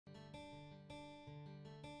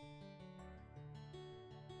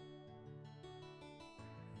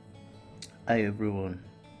Hi everyone,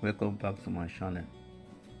 welcome back to my channel.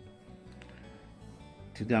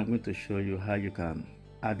 Today I'm going to show you how you can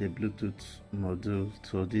add a Bluetooth module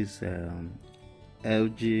to this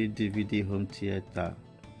LG DVD home theater.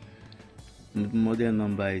 Model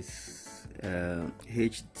number is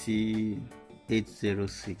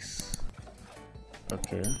HT806.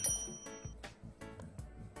 Okay.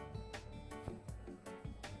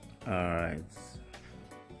 Alright.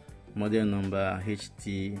 Model number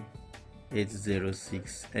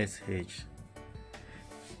HT806SH.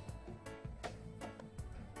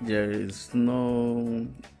 There is no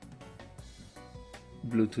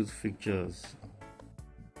Bluetooth features,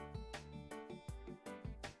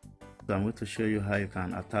 so I'm going to show you how you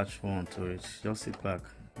can attach one to it. Just sit back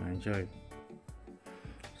and enjoy.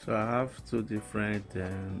 So I have two different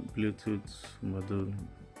Bluetooth modules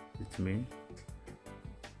with me.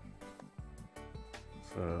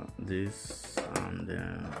 So this and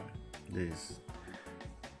this.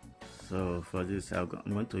 So for this I'm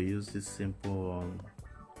going to use this simple one to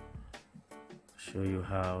show you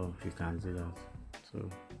how you can do that. So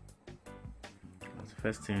the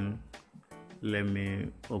first thing, let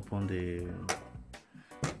me open the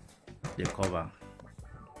cover.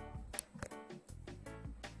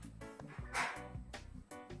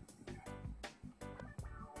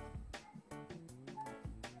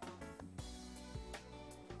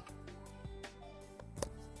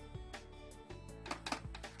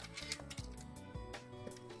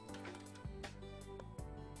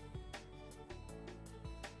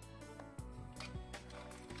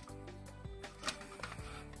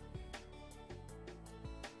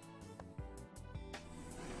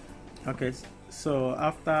 Okay, so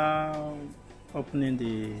after opening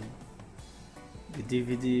the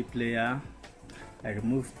DVD player, I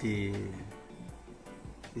remove the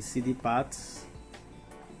CD parts.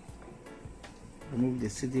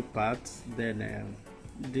 Then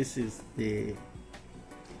this is the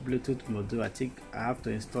Bluetooth module. I think I have to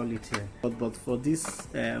install it here, but for this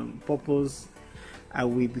purpose I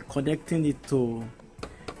will be connecting it to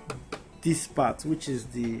this part, which is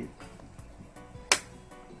the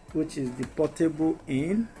portable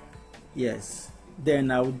in. Yes,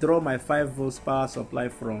 then I will draw my 5 volts power supply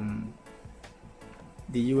from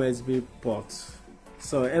the USB port.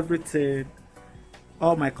 So everything,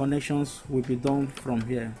 all my connections will be done from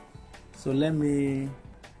here. So let me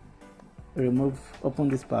open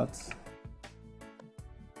this part.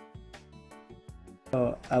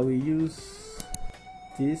 So I will use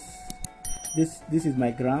this is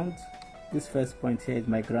my ground. This first point here is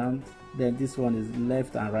my ground, then this one is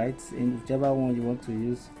left and right, in whichever one you want to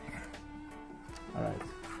use. All right.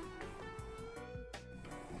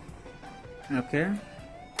 Okay,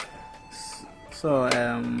 so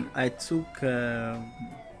I took the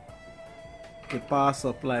power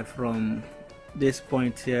supply from this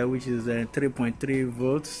point here, which is 3.3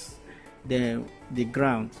 volts, then the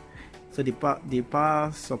ground. So the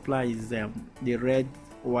power supply is the red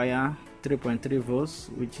wire, 3.3 volts,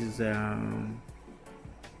 which is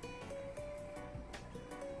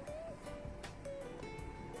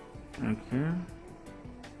okay.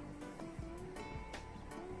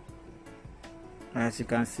 As you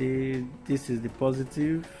can see, this is the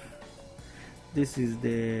positive, this is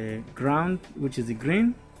the ground, which is the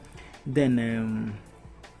green, then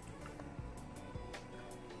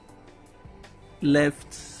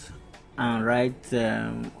left and right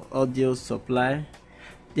audio supply.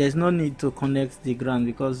 There's no need to connect the ground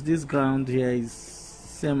because this ground here is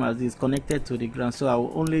same as is connected to the ground, so I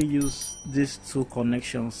will only use these two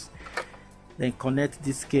connections. Then connect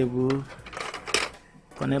this cable,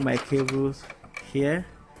 connect my cables here,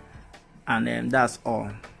 and then that's all.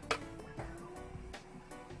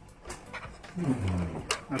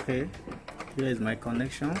 Okay, here is my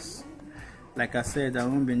connections. Like I said, I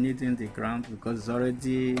won't be needing the ground because it's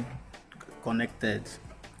already connected.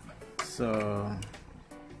 So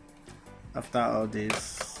after all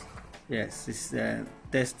this, yes, it's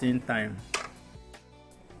testing time.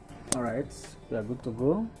 All right, we are good to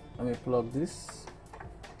go. Let me plug this.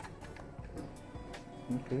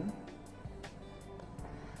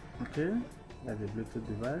 Okay, that's the Bluetooth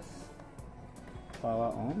device.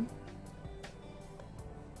 Power on.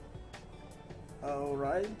 All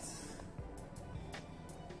right.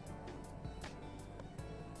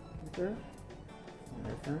 Okay.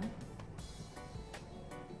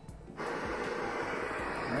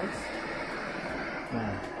 Right.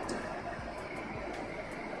 Now.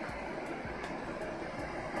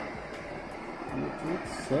 Bluetooth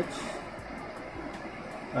search.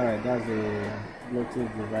 Alright, that's a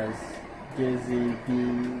Bluetooth device, JZB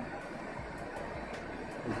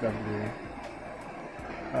SW.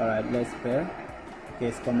 All right, let's pair. Okay,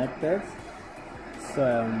 it's connected. So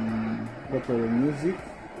go to the music.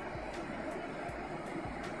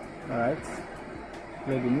 All right,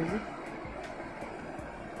 play the music.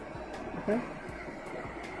 Okay,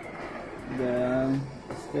 then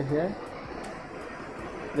stay here.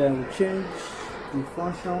 Then we change the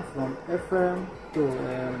function from FM to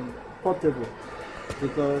portable,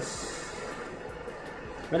 because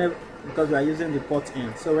we are using the port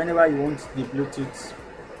in. So whenever you want the Bluetooth,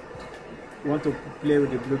 you want to play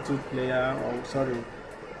with the Bluetooth player, or sorry,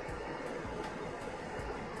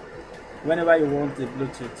 whenever you want the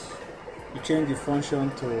Bluetooth, you change the function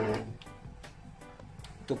to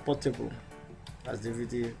portable. That's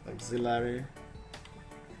DVD auxiliary.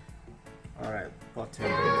 All right, portable.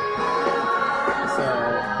 So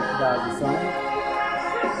that's the song.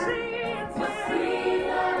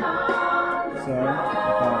 So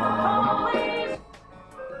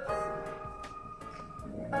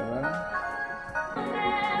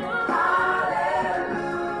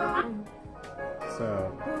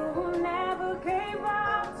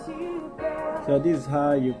so this is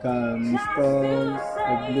how you can install a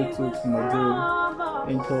Bluetooth module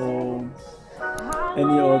into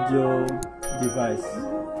any audio device.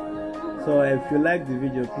 So if you like the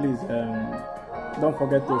video, please don't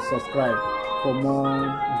forget to subscribe for more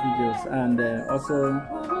videos, and also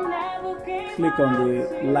click on the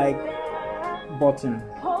like button.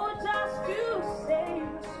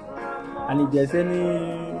 And if there's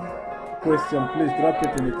any question, please drop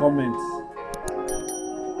it in the comments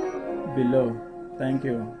below. Thank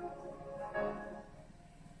you.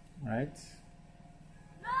 All right.